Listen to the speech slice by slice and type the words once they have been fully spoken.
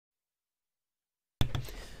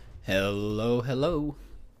Hello, hello.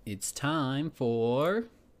 It's time for...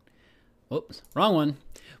 Oops, wrong one.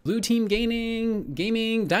 Blue Team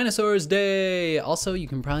Gaming Dinosaurs Day. Also, you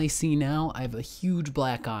can probably see now I have a huge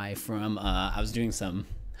black eye from... I was doing some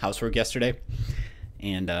housework yesterday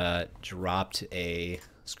and dropped a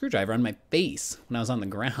screwdriver on my face when I was on the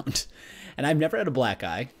ground. And I've never had a black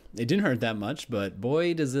eye. It didn't hurt that much, but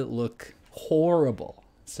boy, does it look horrible.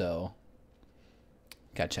 So,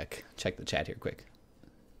 gotta check the chat here quick.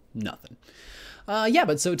 Nothing. Yeah,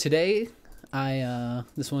 but so today,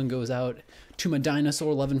 this one goes out to my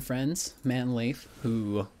dinosaur loving friends, Matt and Leif,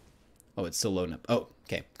 who, oh, it's still loading up. Oh,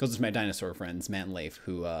 okay. Goes to my dinosaur friends, Matt and Leif,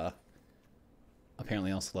 who,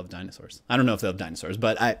 apparently also love dinosaurs. I don't know if they love dinosaurs,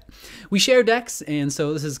 but we share decks, and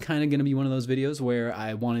so this is kind of going to be one of those videos where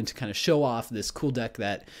I wanted to kind of show off this cool deck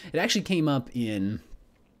that it actually came up in,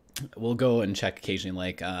 we'll go and check occasionally,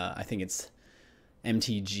 like, I think it's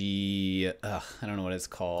MTG, I don't know what it's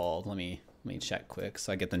called. Let me check quick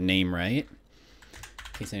so I get the name right.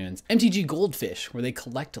 In case anyone's MTG Goldfish, where they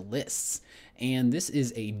collect lists. And this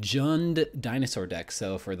is a Jund dinosaur deck.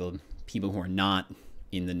 So for the people who are not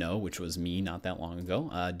in the know, which was me not that long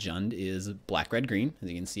ago, Jund is black, red, green, as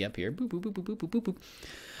you can see up here. Boop, boop, boop, boop, boop, boop,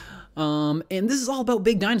 boop. And this is all about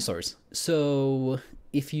big dinosaurs. So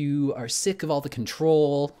if you are sick of all the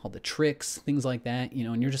control, all the tricks, things like that, you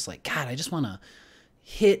know, and you're just like, God, I just want to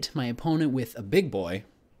hit my opponent with a big boy,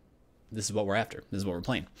 this is what we're after. This is what we're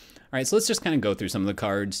playing. All right, so let's just kind of go through some of the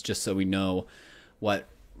cards just so we know what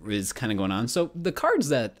is kind of going on. So the cards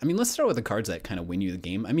that, I mean, let's start with the cards that kind of win you the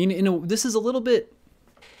game. I mean, you know, this is a little bit,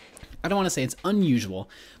 I don't want to say it's unusual,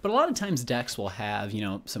 but a lot of times decks will have, you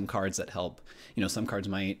know, some cards that help, you know, some cards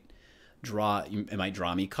might draw, it might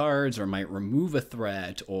draw me cards, or it might remove a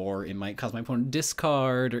threat, or it might cause my opponent to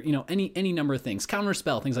discard, or, you know, any number of things, counter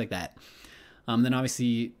spell, things like that. Then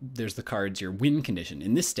obviously there's the cards, your win condition.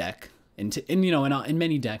 In this deck, and you know, in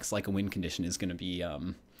many decks, like a win condition is going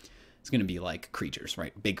to be like creatures,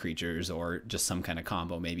 right? Big creatures, or just some kind of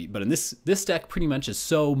combo maybe. But in this deck, pretty much is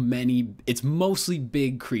so many. It's mostly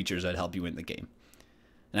big creatures that help you win the game.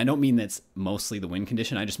 And I don't mean that's mostly the win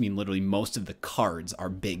condition. I just mean literally most of the cards are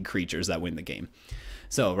big creatures that win the game.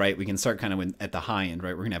 So right, we can start kind of at the high end,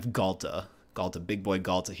 right? We're gonna have Galta, big boy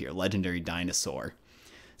Galta here, legendary dinosaur.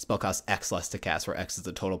 Spell costs X less to cast, where X is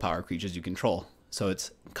the total power of creatures you control. So it's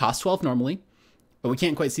cost 12 normally, but we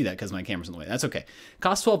can't quite see that because my camera's in the way. That's okay.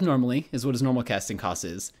 Cost 12 normally is what his normal casting cost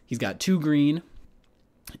is. He's got 2 green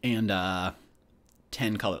and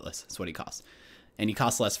 10 colorless. That's what he costs. And he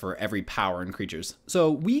costs less for every power in creatures. So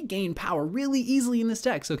we gain power really easily in this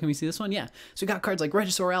deck. So can we see this one? Yeah. So we got cards like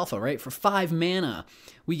Regisaur Alpha, right? For 5 mana,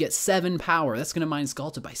 we get 7 power. That's going to minus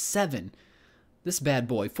Galta by 7. This bad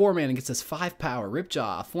boy, 4 mana gets us 5 power.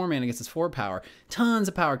 Ripjaw, 4 mana gets us 4 power. Tons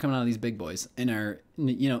of power coming out of these big boys. And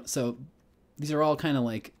you know, so these are all kind of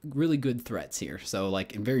like really good threats here. So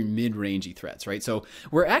like in very mid-rangey threats, right? So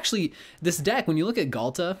we're actually, this deck, when you look at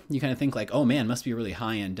Galta, you kind of think like, oh man, must be a really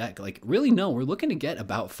high-end deck. Like really no, we're looking to get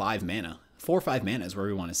about 5 mana. 4 or 5 mana is where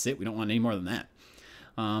we want to sit. We don't want any more than that.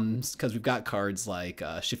 Because we've got cards like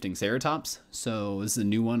Shifting Ceratops. So this is a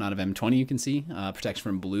new one out of M20 you can see. Protection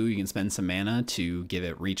from blue, you can spend some mana to give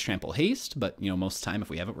it Reach, Trample, Haste. But, you know, most of the time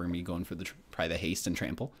if we have it, we're going to be going for probably the Haste and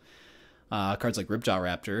Trample. Cards like Ripjaw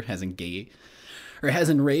Raptor has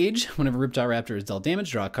Enrage. Whenever Ripjaw Raptor is dealt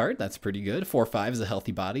damage, draw a card. That's pretty good. 4/5 is a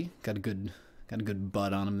healthy body. Got a good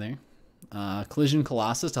butt on him there. Collision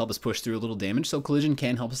Colossus to help us push through a little damage. So Collision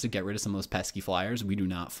can help us to get rid of some of those pesky flyers. We do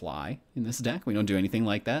not fly in this deck. We don't do anything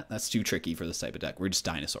like that. That's too tricky for this type of deck. We're just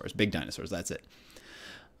dinosaurs, big dinosaurs. That's it.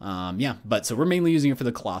 Yeah, but so we're mainly using it for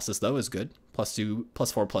the Colossus though. Is good. +2,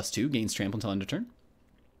 +4, +2 gains trample until end of turn.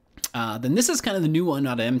 Then this is kind of the new one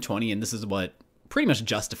out of M20, and this is what pretty much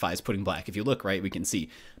justifies putting black. If you look right, we can see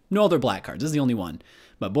no other black cards. This is the only one.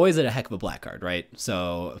 But boy, is it a heck of a black card, right?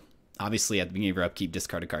 So obviously, at the beginning of your upkeep,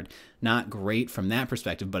 discard a card. Not great from that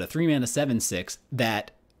perspective, but a 3 mana 7/6 that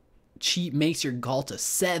makes your Galta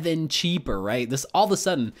 7 cheaper, right? This all of a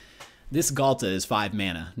sudden, this Galta is 5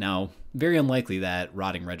 mana. Now, very unlikely that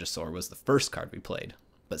Rotting Regisaur was the first card we played,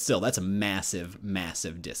 but still, that's a massive,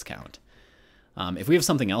 massive discount. If we have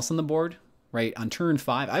something else on the board, right, on turn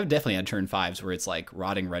 5, I've definitely had turn 5s where it's like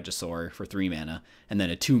Rotting Regisaur for 3 mana and then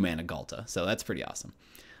a 2 mana Galta, so that's pretty awesome.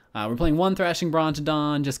 We're playing 1 Thrashing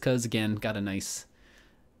Brontodon just because, again, got a nice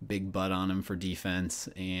big butt on him for defense,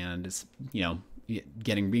 and it's, you know,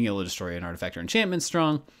 being able to destroy an artifact or enchantment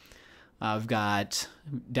strong. We've got,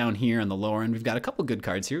 down here on the lower end, we've got a couple good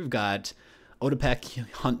cards here. We've got Otapek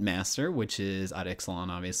Huntmaster, which is out of Ixalan,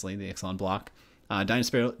 obviously, the Ixalan block.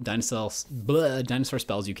 Dinosaur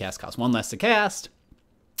spells you cast cost 1 less to cast.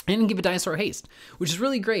 and give a dinosaur haste, which is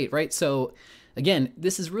really great, right? So again,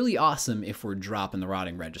 this is really awesome if we're dropping the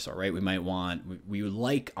Rotting Regisaur, right? We would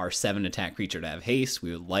like our 7 attack creature to have haste.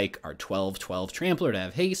 We would like our 12/12 trampler to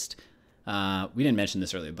have haste. We didn't mention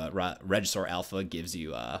this earlier, but Regisaur Alpha gives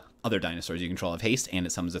you other dinosaurs you control have haste, and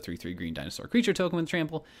it summons a 3/3 green dinosaur creature token with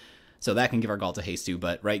trample. So that can give our Galta haste too,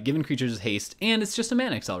 but right, giving creatures haste, and it's just a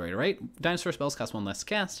mana accelerator, right? Dinosaur spells cost 1 less to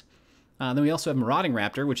cast. Then we also have Marauding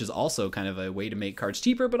Raptor, which is also kind of a way to make cards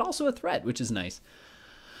cheaper, but also a threat, which is nice.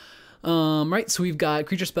 Right, so we've got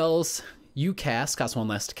creature spells you cast, cost 1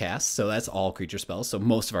 less to cast, so that's all creature spells, so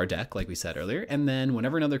most of our deck, like we said earlier. And then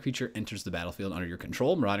whenever another creature enters the battlefield under your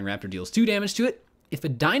control, Marauding Raptor deals 2 damage to it. If a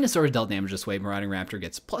dinosaur is dealt damage this way, Marauding Raptor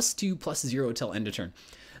gets +2/+0 till end of turn.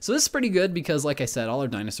 So this is pretty good because, like I said, all our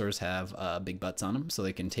dinosaurs have big butts on them, so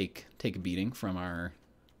they can take a beating from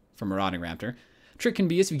Marauding Raptor. Trick can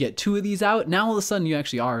be is if you get 2 of these out, now all of a sudden you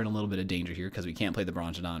actually are in a little bit of danger here because we can't play the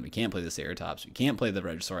Bronchodon, we can't play the Ceratops, we can't play the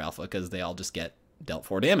Regisaur Alpha because they all just get dealt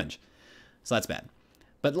 4 damage. So that's bad.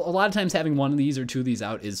 But a lot of times having 1 of these or 2 of these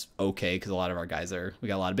out is okay because a lot of our guys we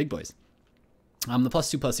got a lot of big boys. The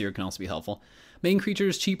 +2/+0 can also be helpful. Making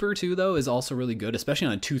creatures cheaper too, though, is also really good, especially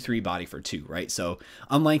on a 2/3 body for 2, right? So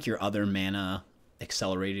unlike your other mana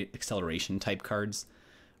acceleration type cards,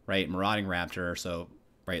 right? Marauding Raptor, so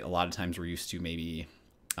right, a lot of times we're used to maybe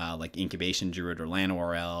like Incubation Druid or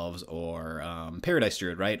Llanowar Elves or Paradise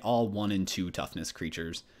Druid, right? All 1 and 2 toughness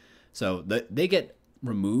creatures. So they get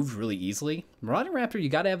removed really easily. Marauding Raptor, you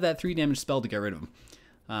got to have that 3 damage spell to get rid of them.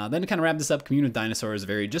 Then to kind of wrap this up, Commune with Dinosaur is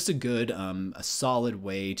just a good, a solid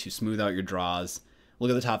way to smooth out your draws. Look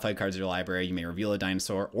at the top 5 cards of your library. You may reveal a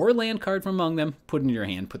dinosaur or a land card from among them, put it into your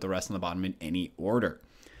hand, put the rest on the bottom in any order.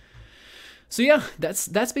 So yeah, that's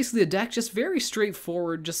basically the deck. Just very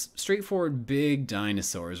straightforward, big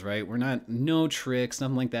dinosaurs, right? No tricks,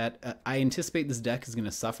 nothing like that. I anticipate this deck is going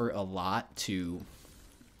to suffer a lot to...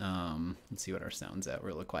 let's see what our sound's at. We're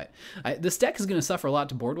a little quiet. This deck is going to suffer a lot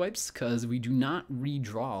to board wipes because we do not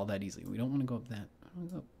redraw that easily. We don't want to go up that. I don't want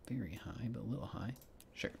to go up very high, but a little high.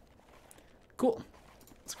 Sure. Cool.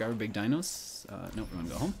 Let's grab our big dinos. Nope, we want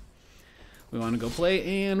to go home. We want to go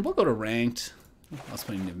play, and we'll go to ranked. I was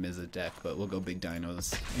playing the Mizzet deck, but we'll go big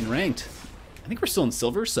dinos in ranked. I think we're still in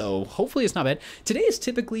silver, so hopefully it's not bad. Today is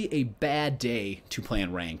typically a bad day to play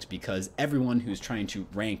in ranked because everyone who's trying to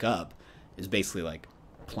rank up is basically like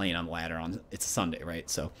playing on the ladder it's a Sunday, right?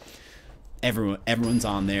 So everyone's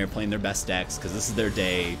on there playing their best decks because this is their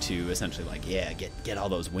day to essentially like, yeah, get all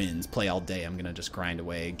those wins, play all day. I'm gonna just grind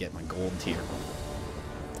away, get my gold tier.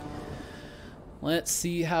 Let's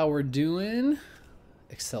see how we're doing.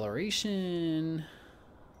 Acceleration.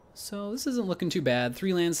 So this isn't looking too bad.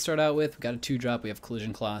 3 lands to start out with. We got a 2-drop. We have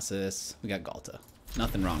Collision Colossus. We got Galta.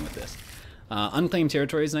 Nothing wrong with this. Unclaimed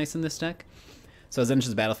Territory is nice in this deck. So as it enters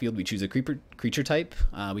the battlefield, we choose a creature type.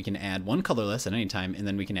 We can add 1 colorless at any time, and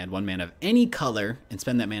then we can add 1 mana of any color and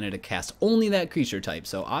spend that mana to cast only that creature type.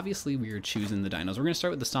 So obviously we are choosing the dinos. We're going to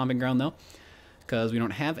start with the Stomping Ground though, because we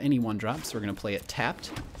don't have any 1-drops. So we're going to play it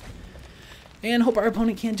tapped and hope our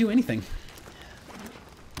opponent can't do anything.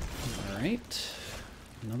 All right.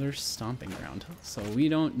 Another Stomping Ground. So we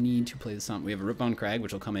don't need to play the Stomp. We have a Ripbound Crag,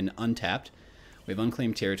 which will come in untapped. We have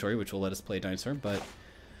Unclaimed Territory, which will let us play Dinosaur, but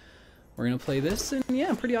we're going to play this, and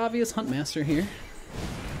yeah, pretty obvious Huntmaster here.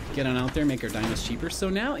 Get on out there, make our dinos cheaper. So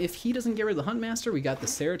now, if he doesn't get rid of the Huntmaster, we got the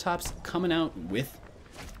Ceratops coming out with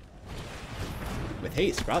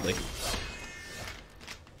haste, probably.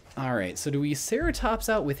 Alright, so do we Ceratops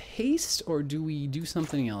out with haste, or do we do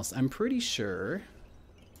something else? I'm pretty sure.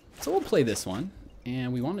 So we'll play this one,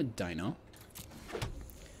 and we want a dino.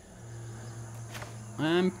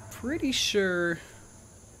 I'm pretty sure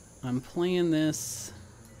I'm playing this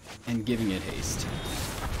and giving it haste.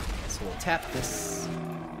 So we'll tap this.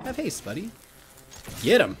 Have haste, buddy.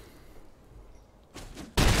 Get him.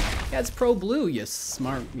 Yeah, it's pro blue, you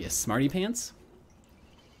smarty pants.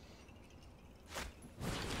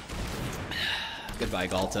 Goodbye,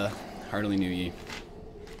 Galta. Hardly knew ye.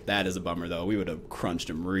 That is a bummer, though. We would have crunched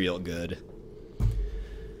him real good.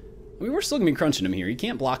 I mean, we're still gonna be crunching him here. He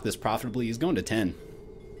can't block this profitably. He's going to 10.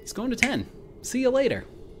 He's going to 10. See you later.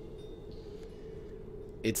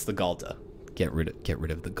 It's the Galta. Get rid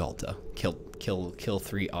of the Galta. Kill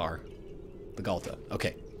 3R. The Galta.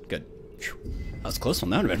 Okay, good. That was a close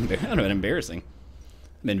one. That would have been embarrassing.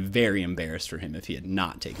 I've been very embarrassed for him if he had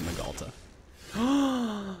not taken the Galta.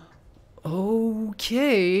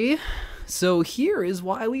 Okay. So here is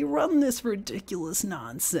why we run this ridiculous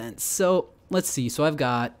nonsense. So let's see. So I've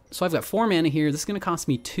got 4 mana here. This is gonna cost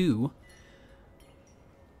me 2.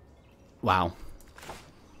 Wow.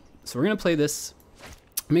 So we're gonna play this.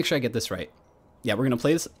 Make sure I get this right. yeah, we're gonna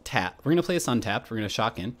play this We're gonna play this untapped. We're gonna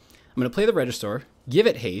shock in. I'm gonna play the Regisaur, give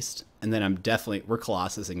it haste, and then we're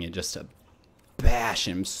Colossusing it just to bash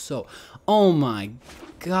him so. Oh my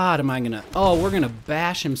god, we're gonna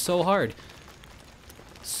bash him so hard.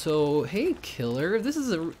 So hey, killer,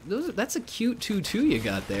 that's a cute 2/2 you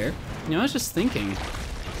got there. You know, I was just thinking,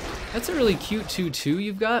 that's a really cute 2/2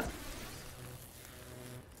 you've got.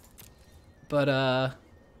 But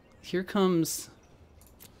here comes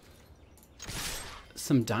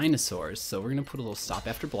some dinosaurs, so we're gonna put a little stop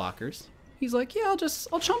after blockers. He's like, yeah,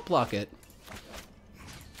 I'll chump block it.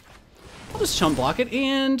 I'll just chump block it,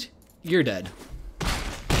 and you're dead.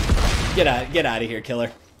 Get out of here,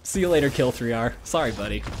 killer. See you later, Kill 3R. Sorry,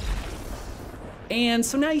 buddy. And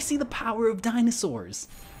so now you see the power of dinosaurs.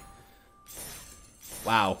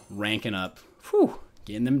 Wow, ranking up. Whew,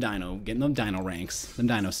 getting them dino ranks, them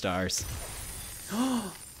dino stars.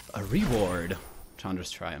 A reward.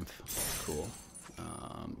 Chandra's Triumph. Cool.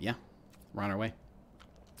 Yeah, we're on our way.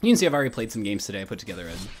 You can see I've already played some games today. I put together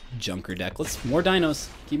a junker deck. More dinos.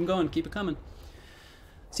 Keep them going. Keep it coming.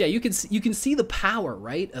 So yeah, you can see the power,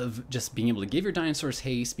 right, of just being able to give your dinosaurs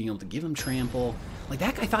haste, being able to give them trample. Like,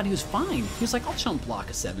 that guy thought he was fine. He was like, I'll chump block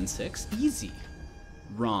a 7/6. Easy.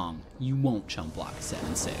 Wrong. You won't chump block a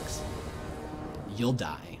 7/6. You'll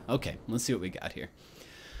die. Okay, let's see what we got here.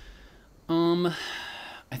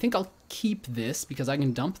 I think I'll keep this because I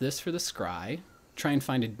can dump this for the scry. Try and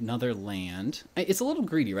find another land. It's a little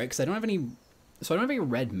greedy, right? Because I don't have any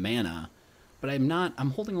red mana, but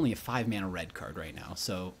I'm holding only a 5 mana red card right now.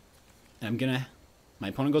 So my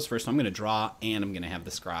opponent goes first, so I'm gonna draw and I'm gonna have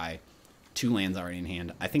the scry. 2 lands already in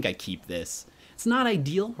hand. I think I keep this. It's not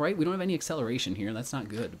ideal, right? We don't have any acceleration here. That's not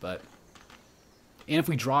good, but and if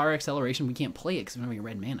we draw our acceleration, we can't play it because we don't have any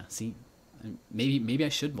red mana. See, maybe I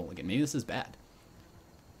should mulligan. Maybe this is bad.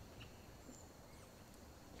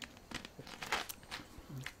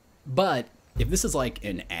 But if this is like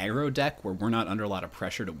an aggro deck where we're not under a lot of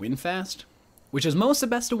pressure to win fast, which is most of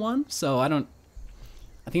best of 1, so I think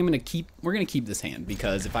we're gonna keep this hand,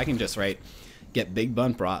 because if I can just get big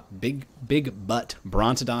butt Brontodon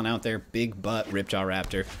out there, big butt Ripjaw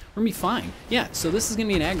Raptor, we're gonna be fine. Yeah, so this is gonna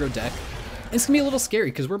be an aggro deck. It's gonna be a little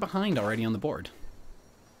scary because we're behind already on the board.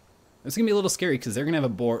 It's gonna be a little scary because they're gonna have a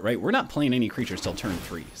board, right? We're not playing any creatures till turn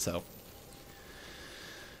 3, so.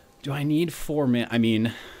 Do I need 4 mana? I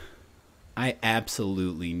mean, I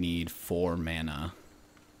absolutely need 4 mana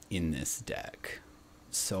in this deck.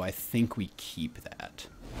 So I think we keep that.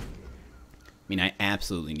 I mean, I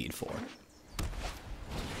absolutely need 4.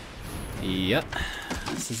 Yep.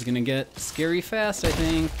 This is gonna get scary fast, I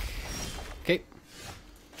think. Okay.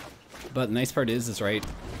 But the nice part is right.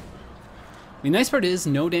 The nice part is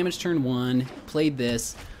no damage turn 1. Played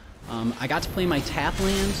this. I got to play my tap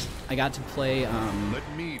land. I got to play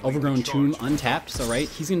Overgrown Tomb untapped. So right,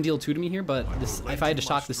 he's gonna deal 2 to me here. But if I had to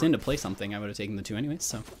shock this in to play something, I would have taken the 2 anyways.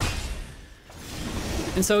 So.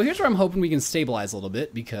 And so here's where I'm hoping we can stabilize a little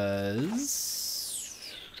bit, because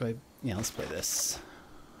yeah, let's play this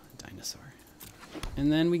dinosaur.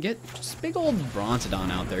 And then we get just big old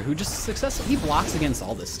Brontodon out there who just he blocks against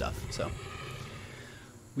all this stuff. So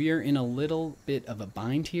we are in a little bit of a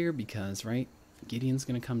bind here because, right, Gideon's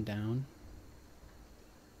gonna come down.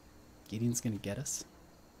 Gideon's gonna get us.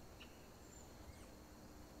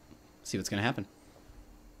 See what's gonna happen.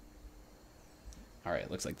 All right,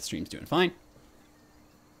 looks like the stream's doing fine.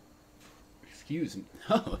 Excuse me.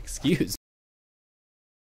 Oh, excuse me.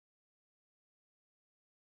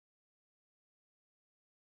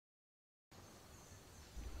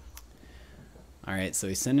 Alright, so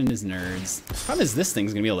he's sending his nerds. The problem is this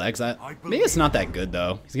thing's gonna be able to exile. Maybe it's not that good,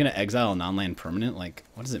 though. He's gonna exile a non-land permanent. Like,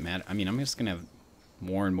 what does it matter? I mean, I'm just gonna have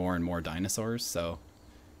more and more and more dinosaurs, so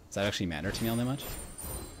does that actually matter to me all that much?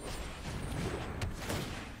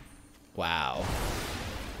 Wow.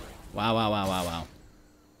 Wow, wow, wow, wow, wow.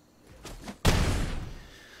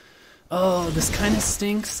 Oh, this kind of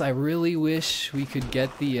stinks. I really wish we could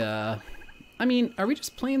get the, I mean, are we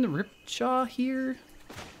just playing the Ripjaw here?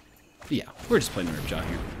 Yeah, we're just playing the Ripjaw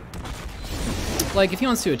here. Like, if he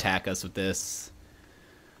wants to attack us with this,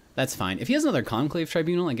 that's fine. If he has another Conclave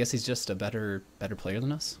Tribunal, I guess he's just a better player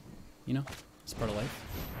than us. You know, it's part of life.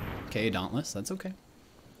 Okay, Dauntless, that's okay.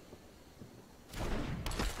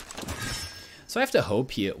 So I have to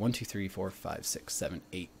hope he at 1, 2, 3, 4, 5, 6, 7,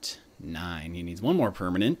 8, 9. He needs 1 more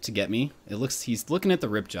permanent to get me. He's looking at the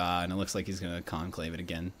Ripjaw, and it looks like he's gonna Conclave it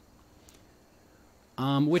again.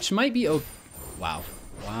 Which might be okay. Wow.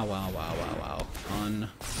 Wow, wow, wow, wow, wow.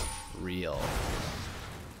 Unreal.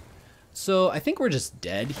 So I think we're just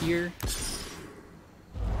dead here.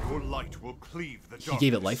 Your light will cleave the darkness. He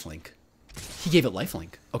gave it lifelink. He gave it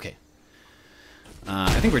lifelink. Okay.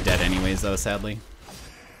 I think we're dead anyways, though, sadly.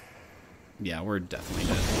 Yeah, we're definitely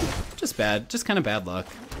dead. Just bad. Just kind of bad luck.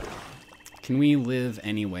 Can we live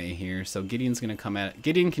anyway here? So Gideon's going to come at...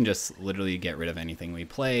 Gideon can just literally get rid of anything we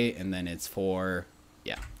play, and then it's for...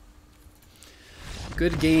 Yeah.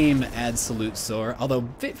 Good game, Absolute Sore. Although,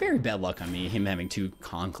 very bad luck on me, him having 2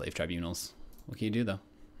 Conclave Tribunals. What can you do, though?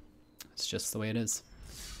 It's just the way it is.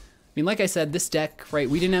 I mean, like I said, this deck, right,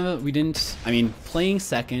 I mean, playing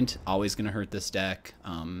second, always going to hurt this deck.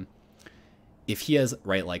 If he has,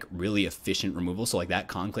 right, like, really efficient removal, so like that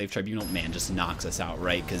Conclave Tribunal, man, just knocks us out,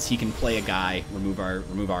 right? Because he can play a guy, remove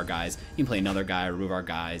our guys. He can play another guy, remove our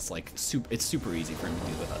guys. Like, it's super easy for him to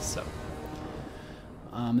do with us, so.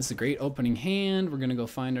 This is a great opening hand. We're going to go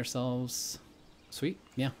find ourselves... Sweet,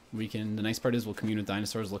 yeah. We can... The nice part is we'll commune with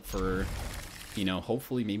dinosaurs, look for... You know,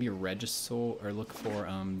 hopefully maybe a Regisaur, or look for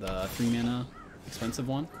the 3-mana expensive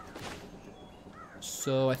one.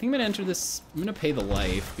 So I think I'm gonna enter this. I'm gonna pay the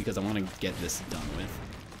life because I want to get this done with.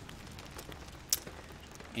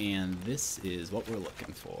 And this is what we're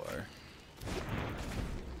looking for.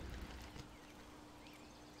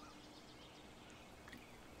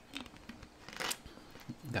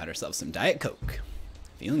 Got ourselves some Diet Coke.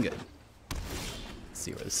 Feeling good. Let's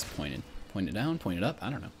see where this is pointed. Pointed down, pointed up. I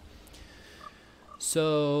don't know.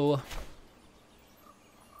 So,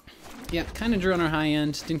 yeah, kind of drew on our high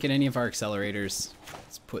end. Didn't get any of our accelerators.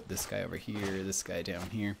 Let's put this guy over here, this guy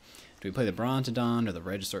down here. Do we play the Brontodon or the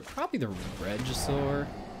Regisaur? Probably the Regisaur.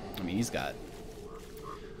 I mean, he's got...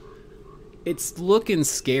 It's looking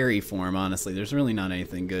scary for him, honestly. There's really not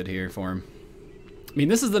anything good here for him. I mean,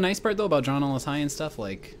 this is the nice part, though, about drawing all this high end stuff.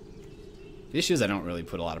 Like, the issue is I don't really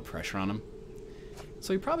put a lot of pressure on him.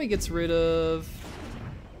 So he probably gets rid of...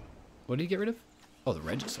 What did he get rid of? Oh, the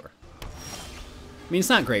Regisaur. I mean, it's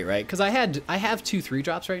not great, right? Because I have 2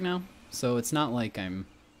 3-drops right now, so it's not like I'm...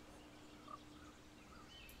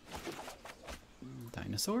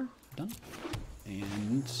 Dinosaur? Done.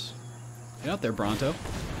 And... Get out there, Bronto.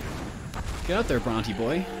 Get out there, Bronty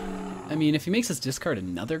boy. I mean, if he makes us discard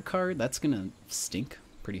another card, that's gonna stink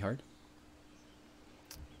pretty hard.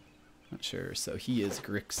 Not sure. So he is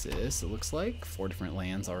Grixis, it looks like. 4 different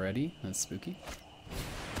lands already. That's spooky.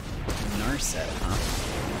 Narset, huh?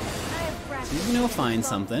 So he's gonna find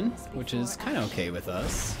something, which is kind of okay with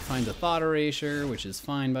us. Finds a Thought Erasure, which is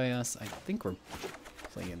fine by us. I think we're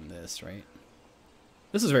playing this, right?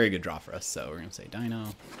 This is a very good draw for us, so we're gonna say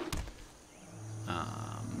Dino.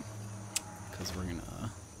 Because we're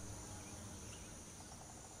gonna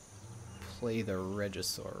play the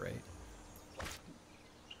Regisaur, right?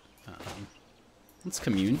 Let's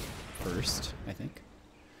commune first, I think.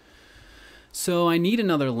 So I need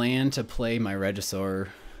another land to play my Regisaur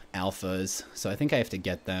alphas, so I think I have to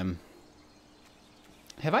get them.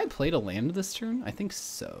 Have I played a land this turn? I think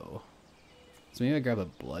so. So maybe I grab a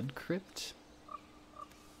Blood Crypt.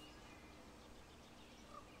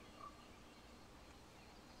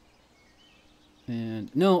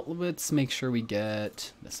 And no, let's make sure we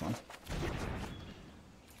get this one.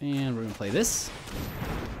 And we're gonna play this.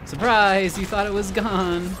 Surprise! You thought it was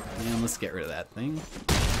gone. And let's get rid of that thing.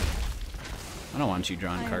 I don't want you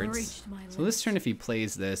drawing cards. So this turn, if he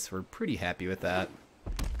plays this, we're pretty happy with that.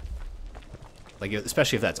 Like,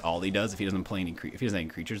 especially if that's all he does. If he doesn't play any, if he doesn't have any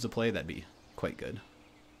creatures to play, that'd be quite good.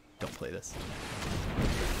 Don't play this.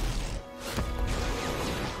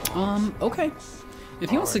 Okay. If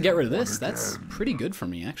he wants to get rid of this, that's pretty good for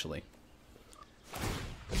me, actually.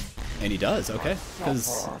 And he does, okay.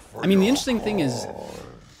 Because, I mean, the interesting thing is,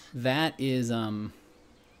 that is, hold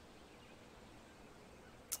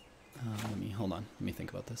on, let me think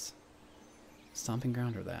about this. Stomping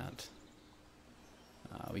Ground or that?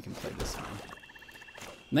 We can play this one.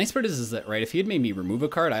 Nice part is that, right, if he had made me remove a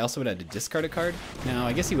card, I also would have had to discard a card. Now,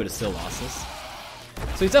 I guess he would have still lost this.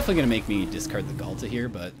 So he's definitely going to make me discard the Galta here,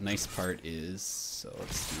 but nice part is, so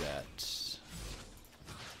let's do that.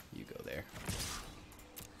 You go there.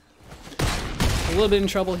 A little bit in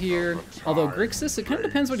trouble here. Although Grixis, it kind of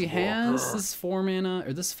depends what he has. This 4 mana,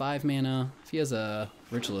 or this 5 mana. If he has a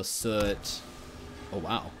Ritual of Soot. Oh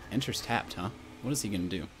wow, enters tapped, huh? What is he going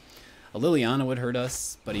to do? A Liliana would hurt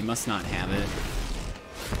us, but he must not have it.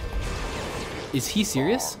 Is he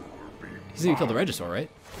serious? He's going to kill the Regisaur, right?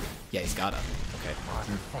 Yeah, he's gotta. Okay.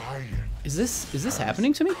 Is this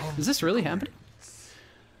happening to me? Is this really happening?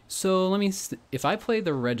 So let me, if I play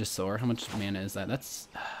the Regisaur, how much mana is that? That's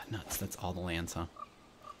nuts. That's all the lands, huh?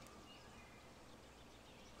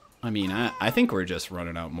 I mean, I think we're just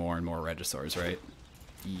running out more and more Regisaurs, right?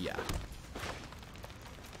 Yeah.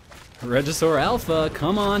 Regisaur Alpha,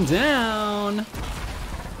 come on down!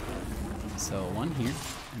 So one here,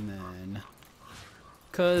 and then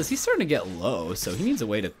Because he's starting to get low, so he needs a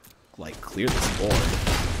way to, like, clear this board.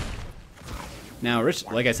 Now,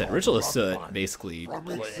 like I said, Ritual of Soot, basically...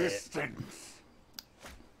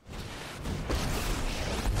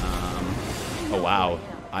 oh, wow.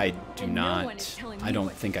 I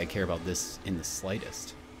don't think I care about this in the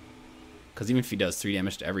slightest. Because even if he does 3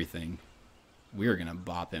 damage to everything, we're going to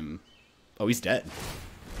bop him. Oh, he's dead.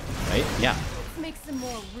 Right? Yeah. Make some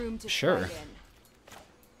more room to sure.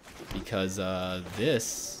 Because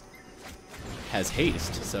this has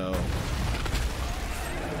haste, so...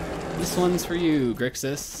 This one's for you,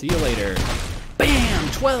 Grixis. See you later.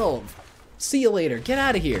 Bam! 12! See you later. Get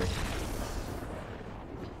out of here.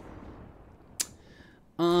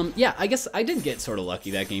 Yeah, I guess I did get sort of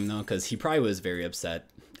lucky that game, though, because he probably was very upset.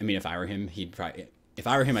 I mean, if I were him,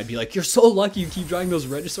 I'd be like, you're so lucky you keep drawing those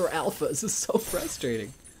Regisaur Alphas. It's so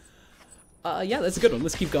frustrating. Yeah, that's a good one.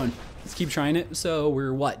 Let's keep going. Let's keep trying it. So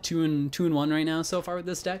we're, what, 2 and 1 right now so far with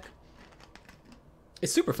this deck?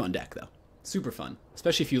 It's super fun deck, though. Super fun.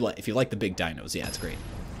 Especially if you like the big dinos. Yeah, it's great.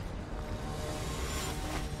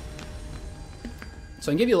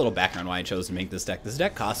 So I can give you a little background why I chose to make this deck. This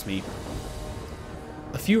deck cost me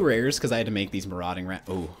a few rares because I had to make these marauding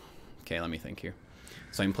Oh, okay, let me think here.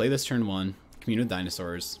 So I can play this turn 1, commune with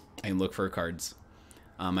dinosaurs. I can look for cards.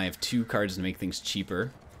 I have 2 cards to make things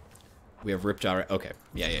cheaper. We have ripped out. Okay,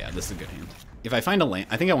 yeah, this is a good hand. If I find a land,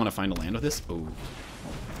 I think I want to find a land with this. Oh,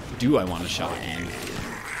 do I want a shot in?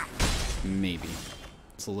 Maybe.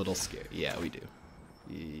 It's a little scary. Yeah, we do.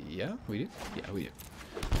 Yeah, we do. Yeah, we do.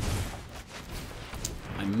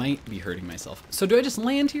 I might be hurting myself. So do I just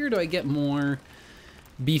land here? Or do I get more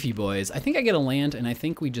beefy boys? I think I get a land, and I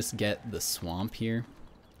think we just get the swamp here.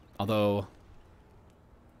 Although,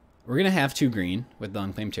 we're going to have 2 green with the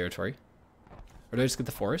unclaimed territory. Or do I just get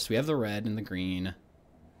the forest? We have the red and the green.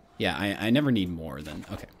 Yeah, I never need more than...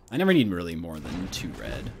 Okay. I never need really more than 2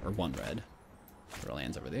 red. Or 1 red. Put our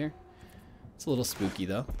lands over there. It's a little spooky,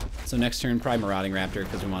 though. So next turn, probably Marauding Raptor,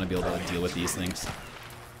 because we want to be able to deal with these things.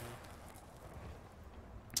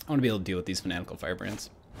 I want to be able to deal with these Fanatical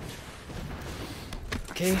Firebrands.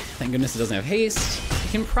 Okay, thank goodness it doesn't have haste. I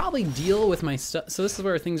can probably deal with my stuff. So this is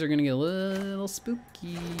where things are going to get a little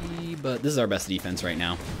spooky, but this is our best defense right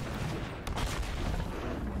now.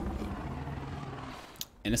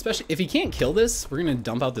 And especially, if he can't kill this, we're going to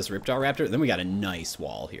dump out this Ripjaw Raptor. Then we got a nice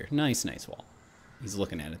wall here. Nice wall. He's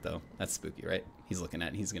looking at it, though. That's spooky, right? He's looking at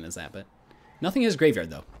it. He's going to zap it. Nothing in his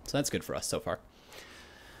graveyard, though. So that's good for us so far.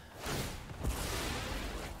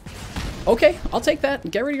 Okay, I'll take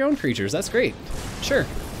that. Get rid of your own creatures. That's great. Sure.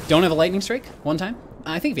 Don't have a Lightning Strike one time?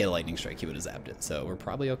 I think if he had a Lightning Strike, he would have zapped it. So we're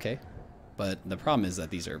probably okay. But the problem is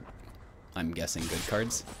that these are, I'm guessing, good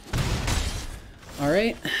cards. All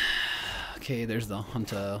right. Okay, there's the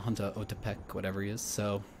Hunta Otepec, whatever he is.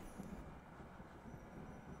 So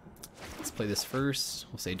let's play this first.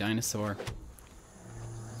 We'll say Dinosaur.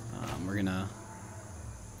 We're gonna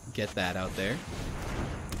get that out there.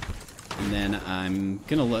 And then I'm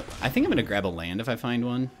gonna look, I think I'm gonna grab a land if I find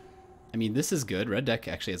one. I mean, this is good. Red deck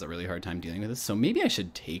actually has a really hard time dealing with this, so maybe I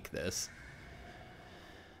should take this.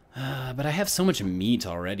 But I have so much meat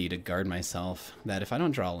already to guard myself that if I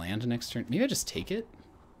don't draw a land next turn, maybe I just take it.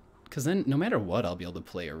 Because then, no matter what, I'll be able to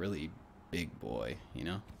play a really big boy, you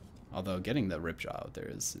know? Although getting the Ripjaw out there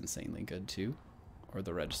is insanely good, too. Or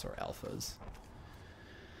the Regisaur Alphas.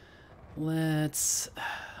 Let's...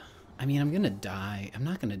 I mean, I'm gonna die. I'm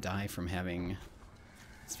not gonna die from having...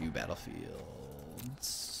 Let's view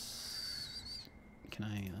battlefields. Can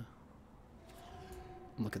I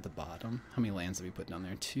look at the bottom? How many lands have we put down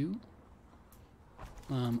there? 2?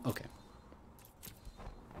 Okay.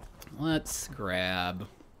 Let's grab...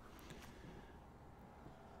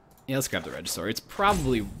 Yeah, let's grab the Regisaur. It's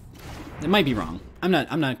probably... It might be wrong. I'm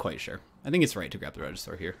not quite sure. I think it's right to grab the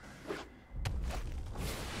Regisaur here.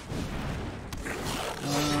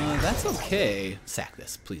 That's okay. Sack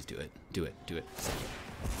this. Please do it. Do it. Do it. Sack it.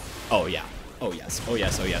 Oh, yeah. Oh, yes. Oh,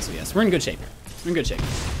 yes. Oh, yes. Oh, yes. We're in good shape here. We're in good shape.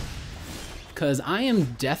 Because I am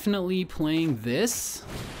definitely playing this,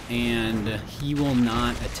 and he will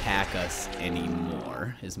not attack us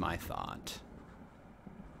anymore, is my thought.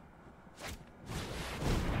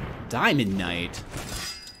 Diamond Knight.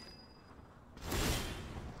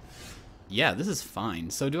 Yeah, this is fine.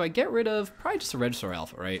 So do I get rid of... Probably just a Regisaur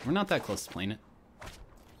Alpha, right? We're not that close to playing it.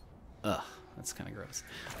 Ugh, that's kind of gross.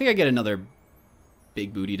 I think I get another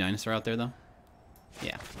big booty dinosaur out there, though.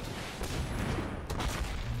 Yeah.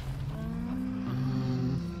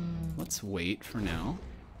 Let's wait for now.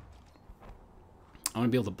 I want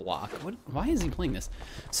to be able to block. What? Why is he playing this?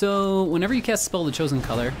 So, whenever you cast Spell the Chosen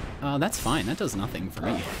Color, that's fine. That does nothing for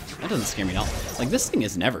me. That doesn't scare me at all. Like, this thing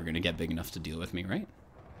is never going to get big enough to deal with me, right?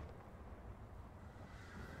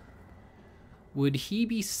 Would he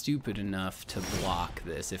be stupid enough to block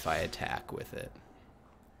this if I attack with it?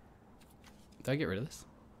 Do I get rid of this?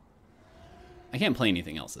 I can't play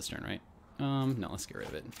anything else this turn, right? No, let's get rid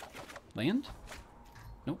of it. Land?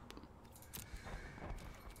 Nope.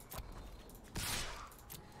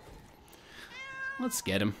 Let's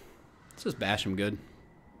get him. Let's just bash him good.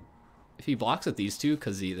 If he blocks at these two,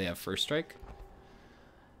 because they have first strike.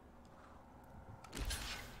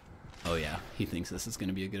 Oh yeah, he thinks this is going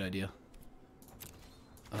to be a good idea.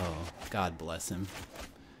 Oh, God bless him.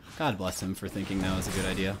 God bless him for thinking that was a good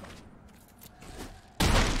idea.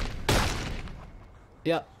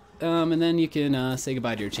 Yeah, and then you can say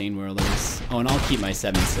goodbye to your chain whirlers. Oh, and I'll keep my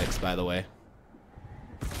 7/6, by the way.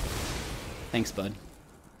 Thanks, bud.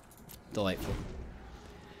 Delightful.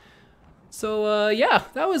 So, yeah,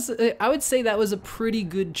 that was, I would say that was a pretty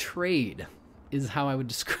good trade, is how I would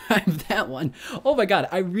describe that one. Oh my God,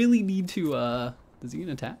 I really need to, does he get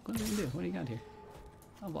an attack? What does he do? What do you got here?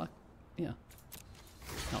 I'll block, yeah.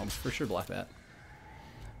 I'll for sure block that.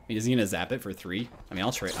 I mean, is he gonna zap it for 3? I mean,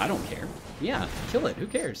 I'll trade, I don't care. Yeah, kill it, who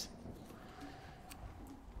cares?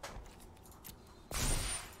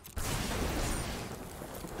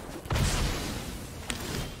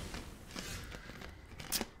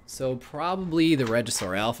 So probably the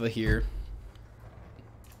Regisaur Alpha here.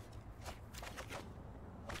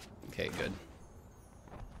 Okay, good.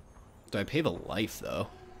 Do I pay the life though?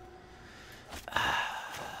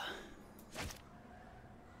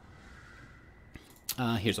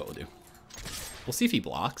 Here's what we'll do. We'll see if he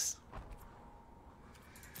blocks.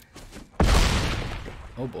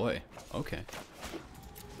 Oh boy. Okay.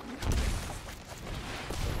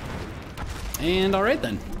 And all right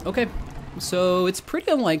then. Okay. So it's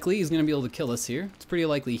pretty unlikely he's going to be able to kill us here. It's pretty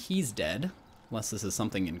likely he's dead, unless this is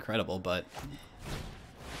something incredible, but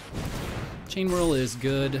Chain Whirl is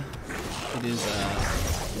good. It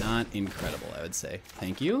is not incredible, I would say.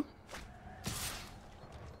 Thank you.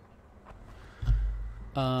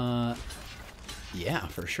 Yeah,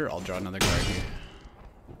 for sure. I'll draw another card here.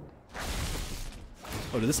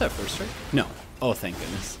 Oh, did this have first strike? No. Oh, thank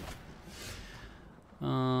goodness. Get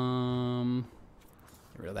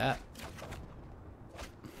rid of that.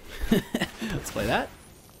 Let's play that.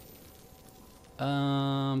 Do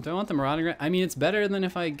I want the Marauding? I mean, it's better than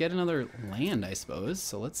if I get another land, I suppose.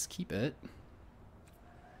 So let's keep it.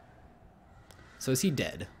 So is he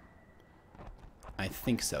dead? I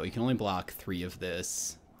think so. You can only block 3 of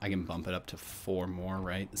this. I can bump it up to 4 more,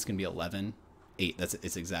 right? It's gonna be 11. 8.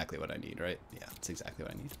 It's exactly what I need, right? Yeah, it's exactly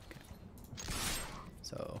what I need. Okay.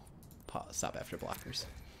 So pause. Stop after blockers.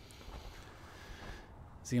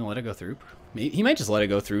 Is he gonna let it go through? He might just let it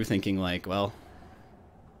go through, thinking like, well,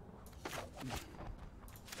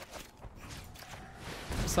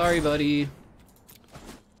 sorry, buddy.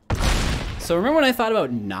 So remember when I thought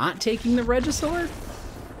about not taking the Regisaur?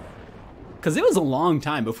 Because it was a long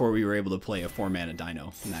time before we were able to play a 4-mana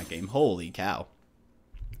Dino in that game. Holy cow.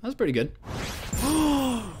 That was pretty good.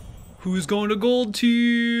 Who's going to gold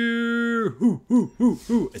tier?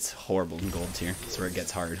 Who? It's horrible in gold tier. That's where it gets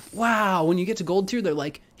hard. Wow, when you get to gold tier, they're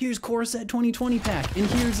like, here's Core Set 2020 pack, and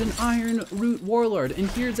here's an Iron Root Warlord, and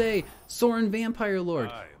here's a Sorin Vampire Lord.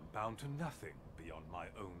 I am bound to nothing beyond my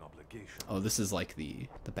own obligation. Oh, this is like the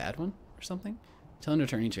bad one or something? Tell him to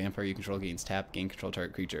turn each vampire you control gains tap, gain control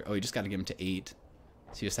target creature. Oh, you just got to get him to 8.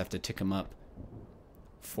 So you just have to tick him up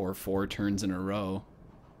for 4 turns in a row,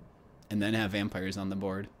 and then have vampires on the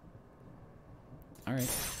board. All right.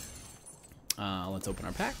 Let's open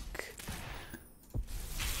our pack.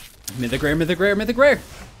 Mythic rare, mythic rare, mythic rare.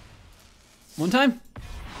 One time.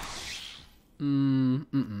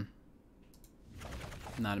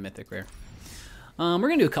 Not a mythic rare. We're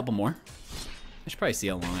gonna do a couple more. I should probably see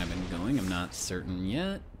how long I've been going. I'm not certain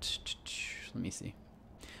yet. Let me see.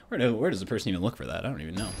 Where does the person even look for that? I don't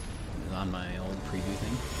even know. It's on my old preview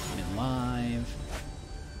thing. I'm in live.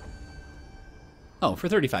 Oh, for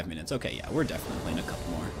 35 minutes. Okay, yeah, we're definitely playing a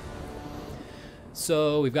couple more.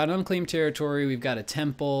 So we've got an unclaimed territory. We've got a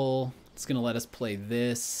temple. It's going to let us play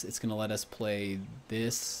this. It's going to let us play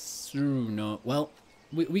this. No, well,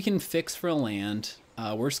 we can fix for a land.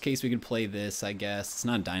 Worst case, we could play this, I guess. It's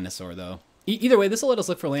not a dinosaur, though. Either way, this will let us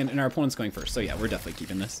look for land, and our opponent's going first. So yeah, we're definitely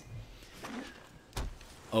keeping this.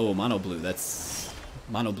 Oh, mono blue.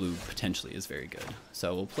 Mono blue potentially is very good.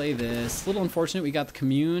 So we'll play this. A little unfortunate we got the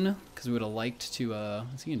commune, because we would have liked to,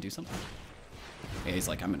 is he gonna do something? Yeah, he's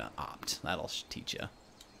like, I'm gonna opt. That'll teach you.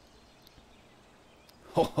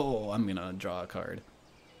 Oh, I'm gonna draw a card.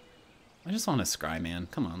 I just want to scry, man.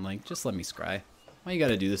 Come on, like, just let me scry. Why you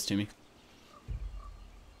gotta do this to me?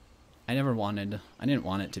 I didn't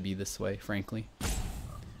want it to be this way, frankly.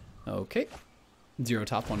 Okay. 0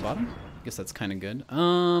 top, 1 bottom. I guess that's kind of good.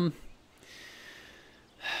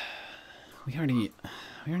 We already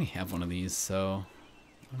have one of these, so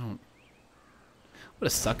I don't. What a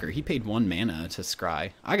sucker! He paid 1 mana to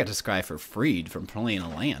scry. I got to scry for free from playing a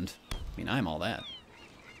land. I mean, I'm all that.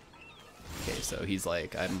 Okay, so he's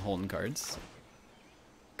like, I'm holding cards.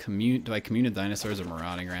 Do I commune with dinosaurs or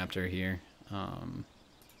marauding raptor here?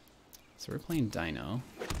 So we're playing Dino.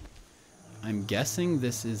 I'm guessing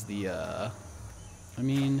this is the, I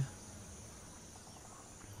mean,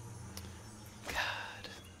 God.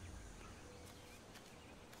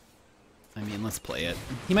 I mean, let's play it.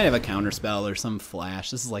 He might have a counter spell or some flash.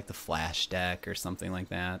 This is like the flash deck or something like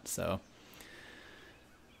that, so.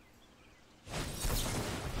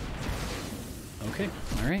 Okay,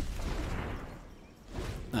 alright.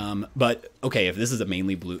 But, okay, if this is a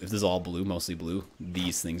mainly blue, if this is all blue, mostly blue,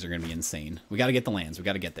 these things are going to be insane. We got to get the lands. We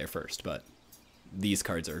got to get there first, but these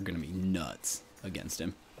cards are going to be nuts against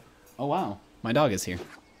him. Oh, wow. My dog is here.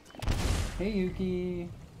 Hey, Yuki.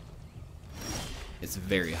 It's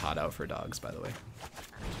very hot out for dogs, by the way.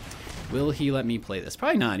 Will he let me play this?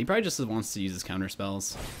 Probably not. He probably just wants to use his counter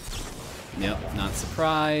spells. Yep, not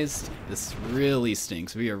surprised. This really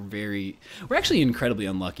stinks. We're actually incredibly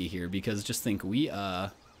unlucky here because just think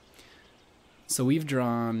so we've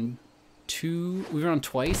drawn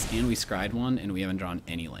twice and we scryed 1 and we haven't drawn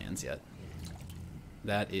any lands yet.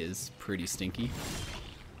 That is pretty stinky.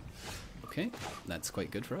 Okay, that's quite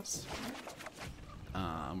good for us.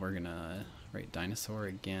 We're gonna write dinosaur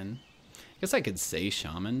again. I guess I could say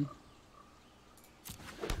shaman.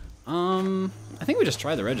 I think we just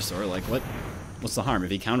try the Regisaur. Like, what's the harm? If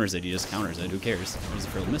he counters it, he just counters it. Who cares? There's a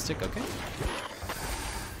Frilled Mystic. Okay.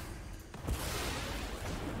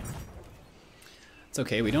 It's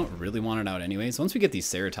okay. We don't really want it out anyways. Once we get these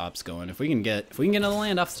Ceratops going, if we can get another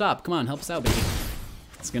land off the top, come on, help us out, baby.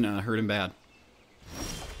 It's gonna hurt him bad.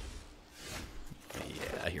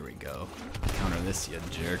 Yeah, here we go. Counter this, you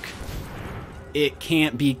jerk. It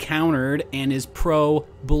can't be countered and is pro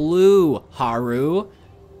blue, Haru.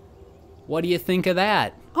 What do you think of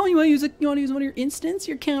that? Oh, you want to use one of your instants,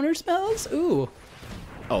 your counter spells? Ooh.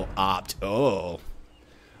 Oh, opt. Oh.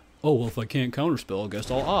 Oh, well, if I can't counterspell, I guess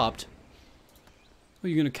I'll opt. Are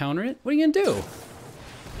you going to counter it? What are you going to do?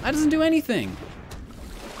 That doesn't do anything.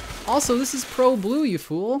 Also, this is pro blue, you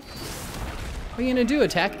fool. What are you going to do?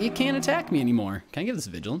 Attack? You can't attack me anymore. Can I give this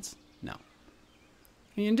vigilance? No. What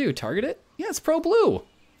are you going to do? Target it? Yeah, it's pro blue.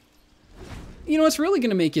 You know what's really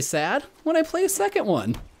going to make you sad? When I play a second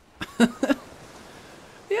one.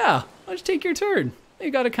 Yeah, why don't you take your turn? You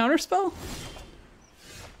got a counter spell?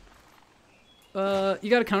 You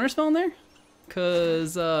got a counter spell in there?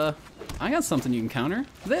 Cause I got something you can counter.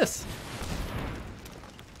 This.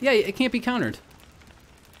 Yeah, it can't be countered.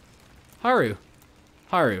 Haru,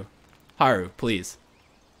 please.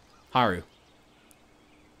 Haru.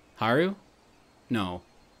 No,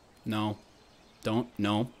 don't.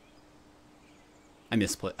 No. I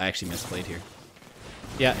actually misplayed here.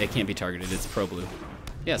 Yeah, it can't be targeted. It's pro blue.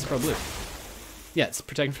 Yeah, it's pro blue. Yeah, it's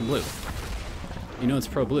protected from blue. You know it's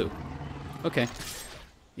pro blue. Okay.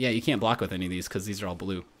 Yeah, you can't block with any of these because these are all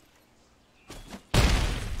blue.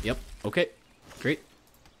 Yep. Okay. Great.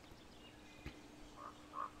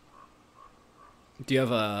 Do you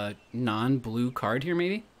have a non-blue card here,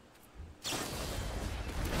 maybe?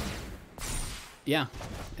 Yeah.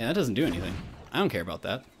 Yeah, that doesn't do anything. I don't care about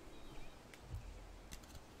that.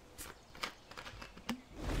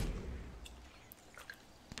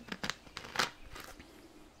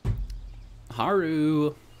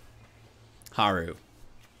 Haru.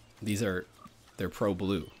 They're pro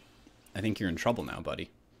blue. I think you're in trouble now,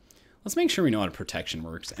 buddy. Let's make sure we know how protection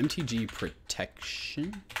works. MTG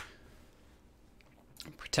protection.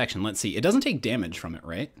 Protection, let's see. It doesn't take damage from it,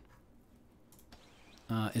 right?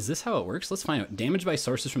 Is this how it works? Let's find out. Damage by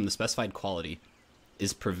sources from the specified quality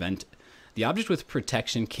is prevent. The object with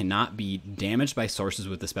protection cannot be damaged by sources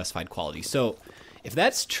with the specified quality. So if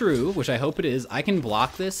that's true, which I hope it is, I can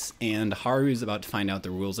block this, and Haru's about to find out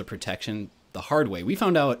the rules of protection the hard way. We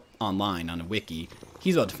found out online on a wiki.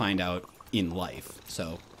 He's about to find out in life,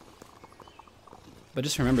 so. But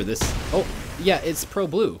just remember this. Oh, yeah, it's pro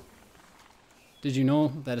blue. Did you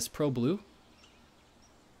know that it's pro blue?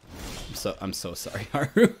 I'm so sorry,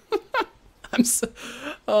 Haru.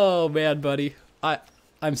 Oh man, buddy.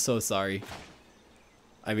 I'm so sorry.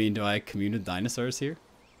 I mean, do I commune with dinosaurs here?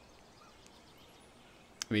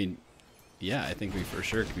 I mean, yeah, I think we for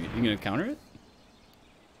sure commune. You gonna counter it?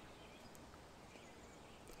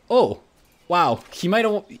 Oh, wow. He might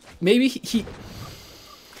have. Maybe he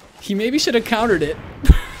maybe should have countered it.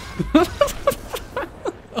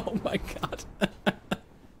 Oh my god.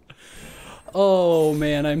 Oh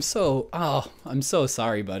man, I'm so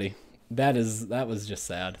sorry, buddy. That was just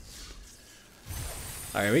sad.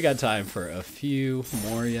 All right, we got time for a few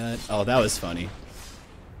more yet. Oh, that was funny.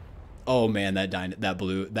 Oh man, that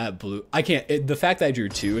blue. I can't. The fact that I drew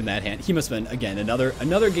 2 in that hand, he must have been again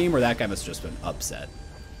another game where that guy must have just been upset.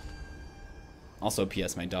 Also,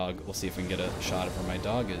 P.S. my dog. We'll see if we can get a shot of her. My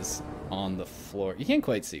dog is on the floor. You can't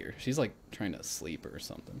quite see her. She's like trying to sleep or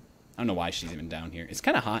something. I don't know why she's even down here. It's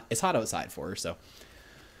kind of hot. It's hot outside for her, so.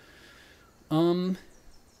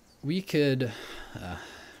 We could.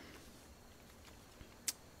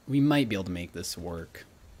 We might be able to make this work.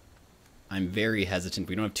 I'm very hesitant.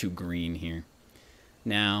 We don't have 2 green here.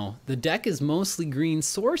 Now, the deck is mostly green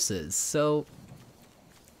sources, so...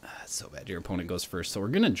 it's so bad. Your opponent goes first, so we're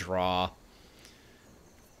going to draw.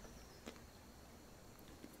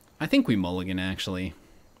 I think we mulligan, actually.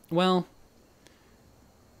 Well...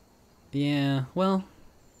 yeah, well...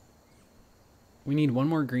 we need 1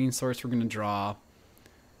 more green source we're going to draw.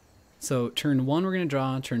 So turn 1 we're going to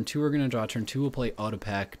draw, turn 2 we're going to draw, turn 2 we'll play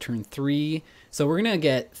Autopack, turn 3... so we're going to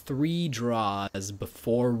get 3 draws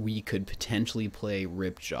before we could potentially play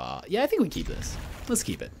Ripjaw. Yeah, I think we keep this. Let's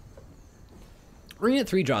keep it. We're going to get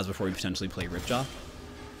 3 draws before we potentially play Ripjaw.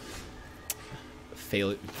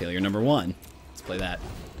 Failure number 1. Let's play that.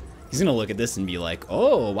 He's going to look at this and be like,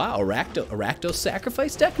 oh, wow, a Rakdos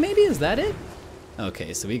sacrifice deck maybe? Is that it?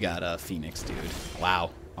 Okay, so we got a Phoenix, dude. Wow,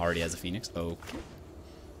 already has a Phoenix. Okay.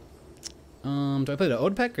 Do I play the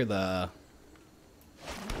Autopack or the...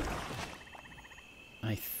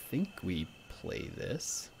 I think we play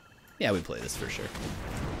this. Yeah, we play this for sure.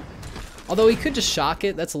 Although he could just shock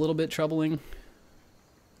it. That's a little bit troubling.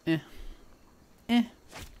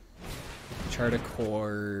 Chart a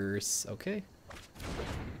course. Okay.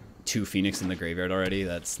 2 Phoenix in the graveyard already.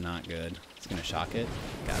 That's not good. He's gonna shock it.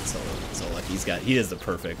 God, so lucky. He is the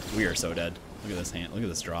perfect. We are so dead. Look at this hand. Look at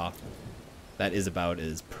this draw. That is about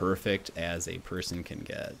as perfect as a person can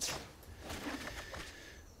get.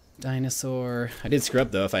 Dinosaur. I did screw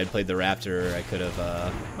up though. If I had played the Raptor, I could have.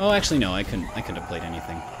 Oh, actually no. I couldn't have played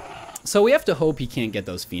anything. So we have to hope he can't get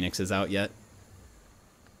those Phoenixes out yet.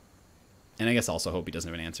 And I guess also hope he doesn't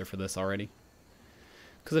have an answer for this already.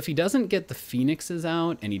 Because if he doesn't get the Phoenixes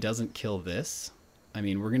out and he doesn't kill this, I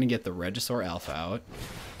mean, we're gonna get the Regisaur Alpha out.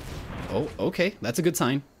 Oh, okay. That's a good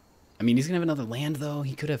sign. I mean, he's going to have another land, though.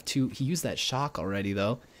 He could have 2. He used that shock already,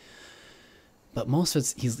 though. But most of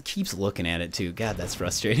it's... he keeps looking at it, too. God, that's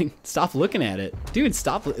frustrating. Stop looking at it. Dude,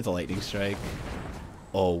 stop the lightning strike.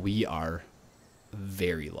 Oh, we are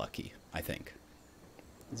very lucky, I think.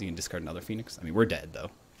 Is he going to discard another Phoenix? I mean, we're dead, though.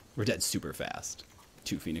 We're dead super fast.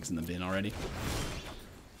 2 Phoenix in the bin already.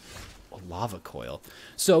 A lava coil.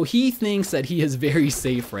 So he thinks that he is very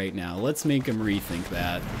safe right now. Let's make him rethink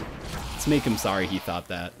that. Let's make him sorry he thought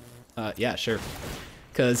that. Yeah, sure.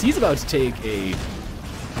 Because he's about to take a...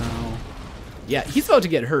 yeah, he's about to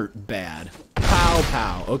get hurt bad. Pow,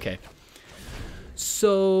 pow. Okay.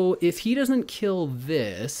 So, if he doesn't kill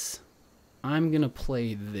this, I'm going to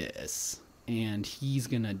play this. And he's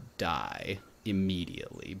going to die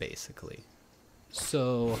immediately, basically.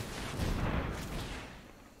 So...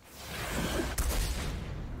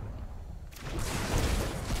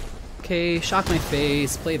 okay, shock my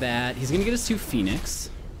face, play that. He's going to get his 2 Phoenix.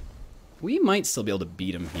 We might still be able to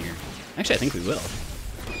beat him here. Actually, I think we will.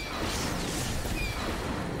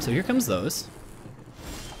 So here comes those.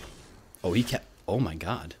 Oh, he kept... oh my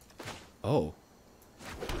god. Oh.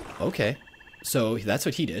 Okay. So that's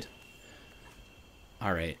what he did.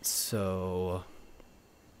 Alright, so...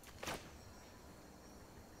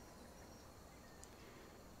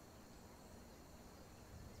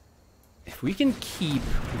 if we can keep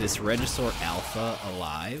this Regisaur Alpha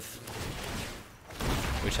alive,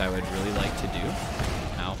 which I would really like to do.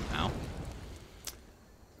 Ow, ow.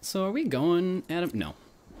 So are we going at him? No.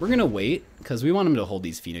 We're going to wait, because we want him to hold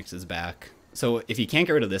these Phoenixes back. So if he can't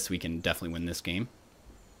get rid of this, we can definitely win this game.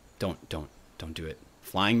 Don't do it.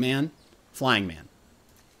 Flying Man? Flying Man.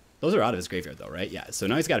 Those are out of his graveyard, though, right? Yeah, so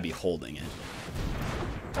now he's got to be holding it.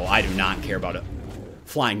 Oh, I do not care about it.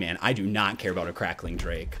 Flying Man, I do not care about a Crackling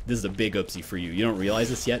Drake. This is a big oopsie for you. You don't realize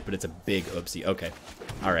this yet, but it's a big oopsie. Okay.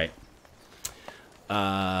 All right.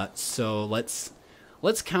 So let's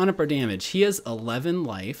count up our damage. He has 11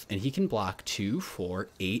 life, and he can block 2, 4,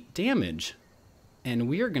 8 damage. And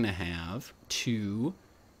we are going to have 2.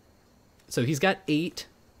 So he's got 8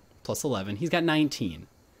 plus 11. He's got 19.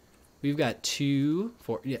 We've got 2,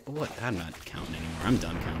 4. Yeah, what? I'm not counting anymore. I'm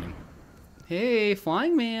done counting. Hey,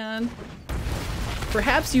 Flying Man.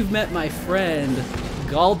 Perhaps you've met my friend,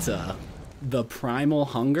 Galta, the Primal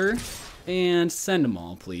Hunger. And send them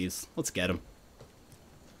all, please. Let's get him.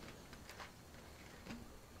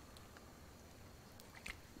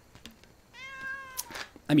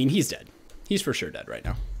 I mean, he's dead. He's for sure dead right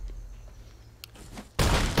now.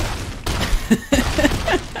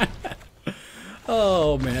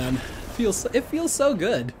 Oh man, it feels so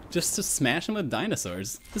good just to smash him with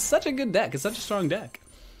dinosaurs. It's such a good deck. It's such a strong deck.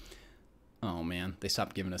 Oh man, they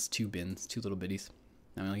stopped giving us 2 bins, 2 little biddies.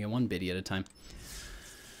 Now we only get 1 biddy at a time.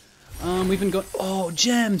 We've been going. Oh,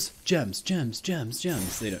 gems, gems, gems, gems,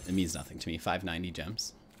 gems. It means nothing to me. 590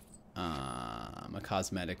 gems. A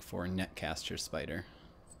cosmetic for Netcaster Spider.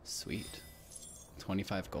 Sweet.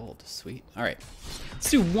 25 gold. Sweet. All right, let's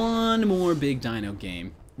do one more big dino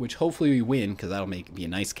game, which hopefully we win because that'll be a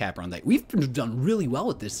nice cap on that. We've done really well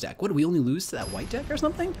with this deck. What, did we only lose to that white deck or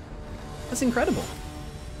something? That's incredible.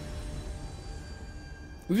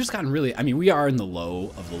 We've just gotten really, I mean, we are in the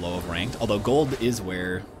low of ranked, although gold is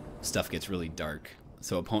where stuff gets really dark.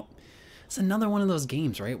 So it's another one of those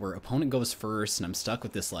games, right, where opponent goes first and I'm stuck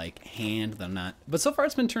with this like hand that I'm not, but so far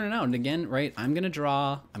it's been turning out. And again, right, I'm gonna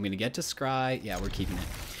draw, I'm gonna get to scry. Yeah, we're keeping it.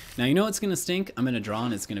 Now you know what's gonna stink? I'm gonna draw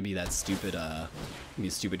and it's gonna be that stupid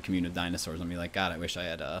stupid commune of dinosaurs. I'm gonna be like, God, I wish I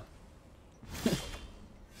had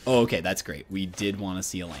Oh, okay, that's great. We did want to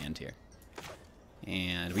see a land here.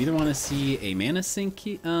 And we either want to see a mana sink.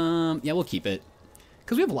 Yeah, we'll keep it.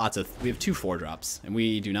 Because we have 2 4-drops, and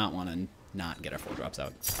we do not want to not get our 4-drops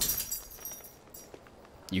out.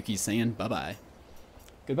 Yuki's saying bye-bye.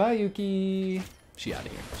 Goodbye, Yuki. She's out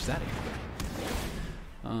of here. She's out of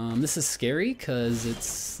here. This is scary, because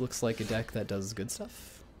it looks like a deck that does good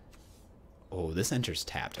stuff. Oh, this enters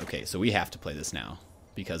tapped. Okay, so we have to play this now,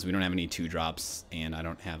 because we don't have any 2-drops, and I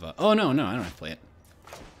don't have a... Oh, no, I don't have to play it.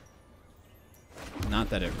 Not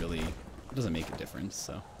that it doesn't make a difference,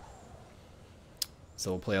 so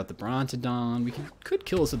we'll play out the Brontodon. We could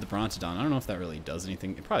kill us with the Brontodon. I don't know if that really does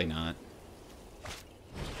anything. Probably not.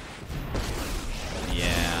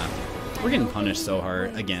 Yeah. We're getting punished so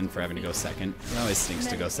hard, again, for having to go second. It always stinks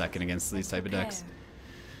to go second against these type of decks.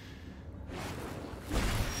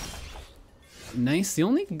 Nice. The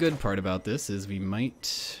only good part about this is we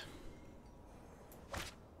might...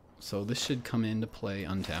 So this should come into play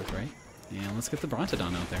untapped, right? Yeah, let's get the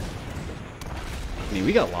Brontodon out there. I mean,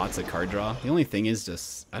 we got lots of card draw. The only thing is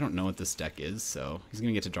just, I don't know what this deck is, so he's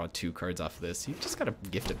going to get to draw 2 cards off of this. He just got a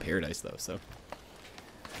Gift of Paradise, though, so.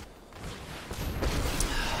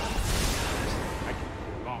 I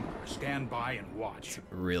can no longer stand by and watch. It's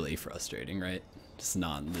really frustrating, right? Just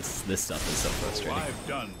not, this stuff is so frustrating. I've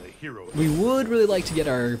done the hero. We would really like to get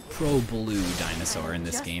our Pro Blue Dinosaur in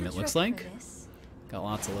this game, it looks like. Got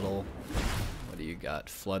lots of little... What do you got?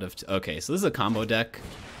 Flood of... Okay, so this is a combo deck,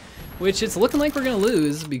 which it's looking like we're gonna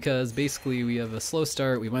lose because basically we have a slow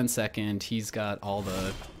start. We went second. He's got all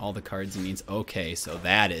the cards he needs. Okay, so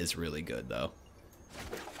that is really good though.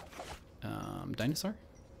 Dinosaur?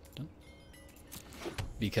 Done.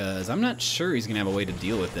 Because I'm not sure he's gonna have a way to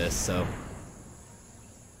deal with this. So,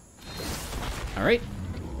 all right.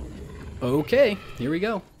 Okay, here we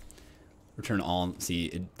go. Return all.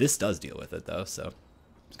 See, this does deal with it though. So.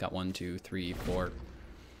 It's got 1, 2, 3, 4.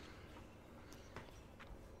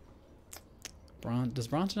 Does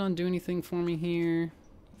Brontodon do anything for me here?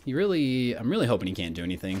 I'm really hoping he can't do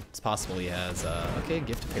anything. It's possible he has, okay,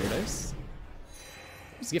 Gift of Paradise.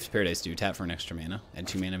 What does Gift of Paradise do? Tap for an extra mana. Add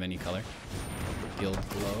 2 mana of any color. Guild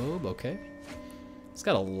Globe, okay. It's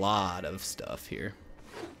got a lot of stuff here.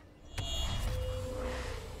 I'm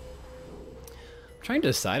trying to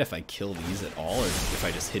decide if I kill these at all or if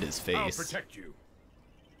I just hit his face. I'll protect you.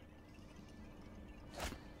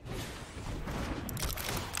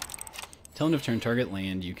 Tell him to turn target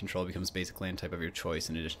land you control becomes basic land type of your choice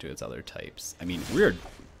in addition to its other types. I mean, we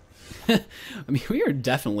have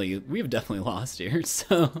definitely lost here.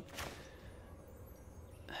 So,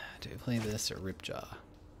 do we play this or Ripjaw?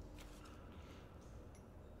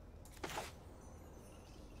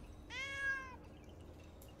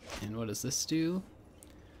 And what does this do?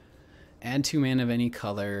 Add 2 mana of any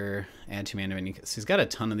color. Add 2 mana of any. So he's got a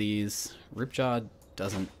ton of these. Ripjaw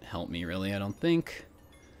doesn't help me really, I don't think.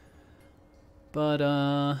 But,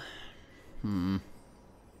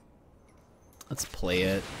 let's play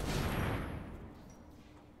it.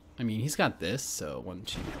 I mean, he's got this, so 1,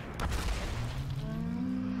 2. I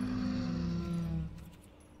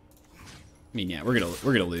mean, yeah, we're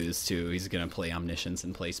gonna lose too. He's gonna play Omniscience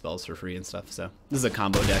and play spells for free and stuff. So this is a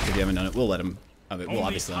combo deck. If you haven't done it, we'll let him. We'll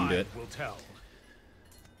obviously let him do it.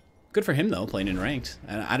 Good for him though, playing in ranked.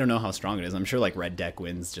 I don't know how strong it is. I'm sure like red deck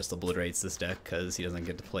wins just obliterates this deck because he doesn't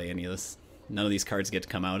get to play any of this. None of these cards get to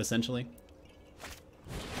come out, essentially.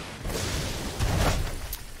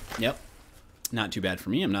 Yep. Not too bad for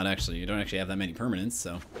me. You don't actually have that many permanents,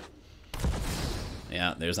 so.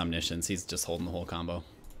 Yeah, there's Omniscience. He's just holding the whole combo.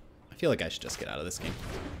 feel like I should just get out of this game.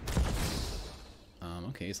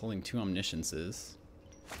 Okay, he's holding 2 omnisciences.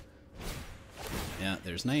 Yeah,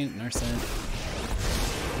 there's Narset.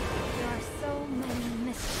 There are so many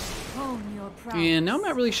mysteries. Hone your prowess. And now I'm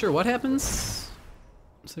not really sure what happens.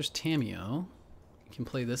 So there's Tamio. You can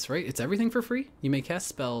play this, right? It's everything for free? You may cast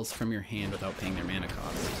spells from your hand without paying their mana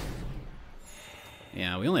cost.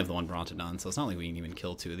 Yeah, we only have the one Brontodon, so it's not like we can even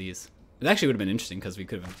kill 2 of these. It actually would have been interesting because we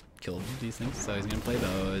could have killed these things, so he's going to play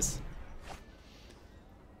those.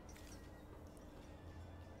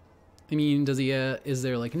 I mean, does he, is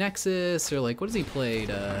there like Nexus, or like, what does he play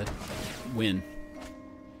to win?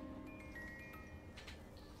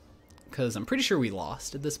 Because I'm pretty sure we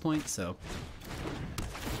lost at this point, so.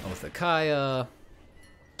 With Akaya,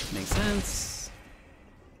 makes sense.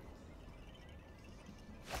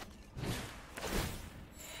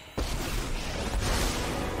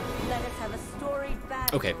 Let us have a storied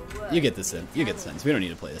battle. Okay, you get this in. You get the sense. We don't need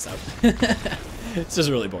to play this out. It's just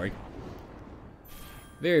really boring.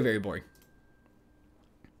 Very, very boring.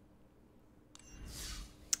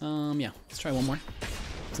 Yeah, let's try one more.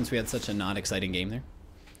 Since we had such a not exciting game there.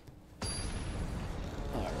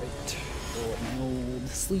 Alright. Pull up my old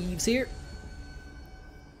sleeves here.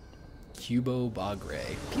 Cubo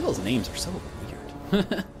Bagre. People's names are so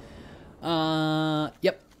weird.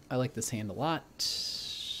 Yep. I like this hand a lot.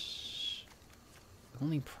 The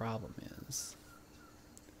only problem is...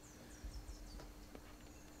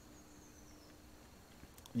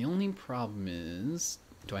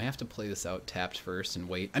 do I have to play this out tapped first and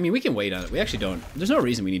wait? I mean, we can wait on it. We actually don't. There's no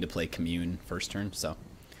reason we need to play Commune first turn, so.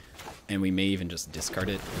 And we may even just discard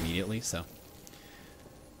it immediately, so.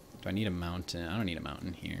 Do I need a mountain? I don't need a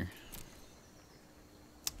mountain here.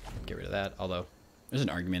 Get rid of that, although there's an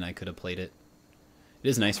argument I could have played it. It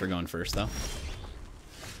is nice for going first, though.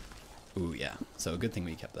 Ooh, yeah. So good thing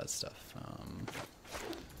we kept that stuff. So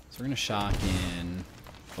we're going to shock in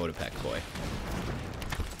Odapek Boy.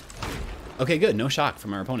 Okay, good. No shock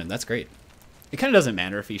from our opponent. That's great. It kind of doesn't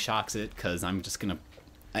matter if he shocks it, because I'm just going to...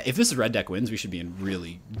 If this red deck wins, we should be in a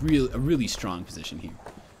really strong position here.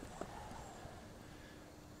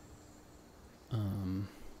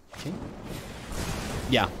 Okay.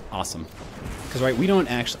 Yeah, awesome. Because, right, we don't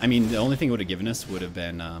actually... I mean, the only thing it would have given us would have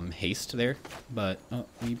been haste there, but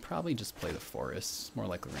we probably just play the forest. More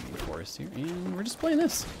likely Ringing Forest here, and we're just playing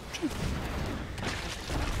this. Sure.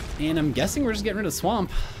 And I'm guessing we're just getting rid of Swamp.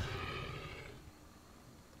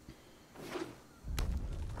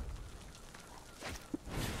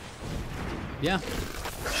 Yeah,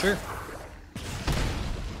 sure.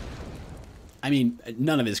 I mean,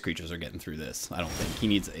 none of his creatures are getting through this, I don't think. He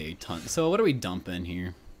needs a ton. So what are we dumping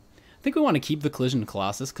here? I think we want to keep the Collision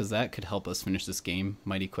Colossus, because that could help us finish this game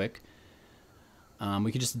mighty quick.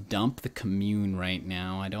 We could just dump the Commune right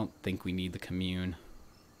now. I don't think we need the Commune.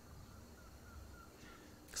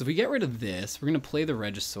 Because if we get rid of this, we're going to play the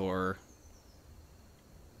Regisaur.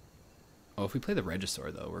 Oh, if we play the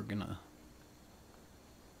Regisaur, though, we're going to...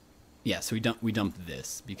 Yeah, so we dump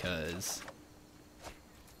this because...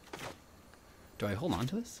 Do I hold on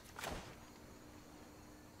to this?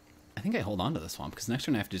 I think I hold on to the Swamp because next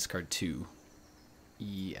turn I have to discard 2.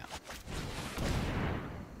 Yeah.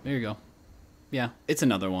 There you go. Yeah, it's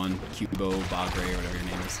another one. Cubo, Bagre, or whatever your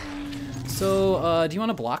name is. So, do you want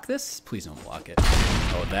to block this? Please don't block it.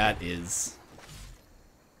 Oh, that is,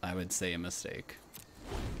 I would say, a mistake.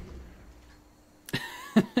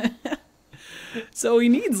 So he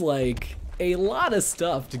needs, like, a lot of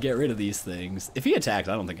stuff to get rid of these things. If he attacks,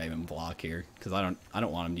 I don't think I even block here, because I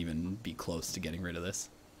don't want him to even be close to getting rid of this.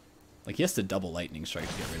 Like, he has to double Lightning Strike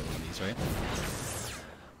to get rid of one of these, right?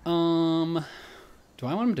 Do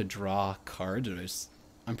I want him to draw cards, or just...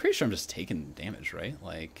 I'm pretty sure I'm just taking damage, right?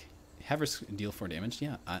 Like, have her deal 4 damage?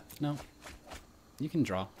 Yeah, no. You can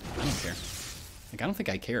draw. I don't care. Like, I don't think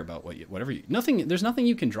I care about whatever you... There's nothing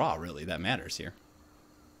you can draw, really, that matters here.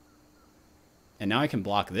 And now I can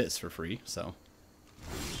block this for free, so...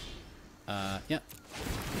 yeah.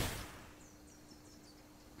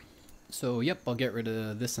 So, yep, I'll get rid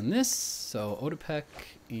of this and this. So, Odapek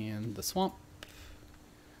and the Swamp.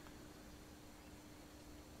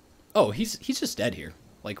 Oh, he's just dead here.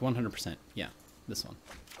 Like, 100%. Yeah, this one.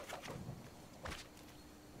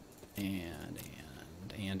 And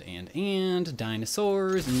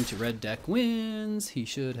dinosaurs into red deck wins. He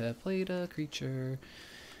should have played a creature.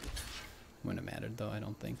 Wouldn't have mattered, though, I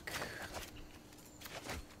don't think.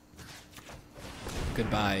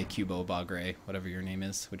 Goodbye, Cubo Bagre, whatever your name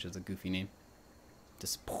is, which is a goofy name.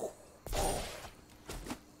 Just...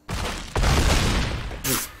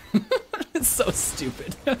 It's so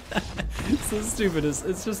stupid. It's the stupidest.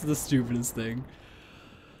 It's just the stupidest thing.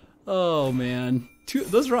 Oh man,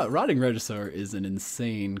 those rotting Regisaur is an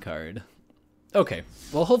insane card. Okay,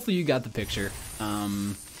 well hopefully you got the picture.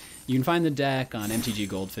 You can find the deck on MTG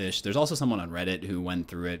Goldfish. There's also someone on Reddit who went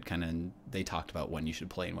through it, they talked about when you should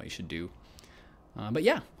play and what you should do. But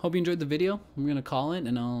yeah, hope you enjoyed the video. I'm gonna call it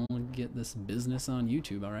and I'll get this business on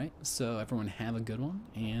YouTube, alright? So everyone have a good one,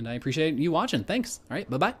 and I appreciate you watching. Thanks. Alright,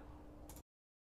 bye-bye.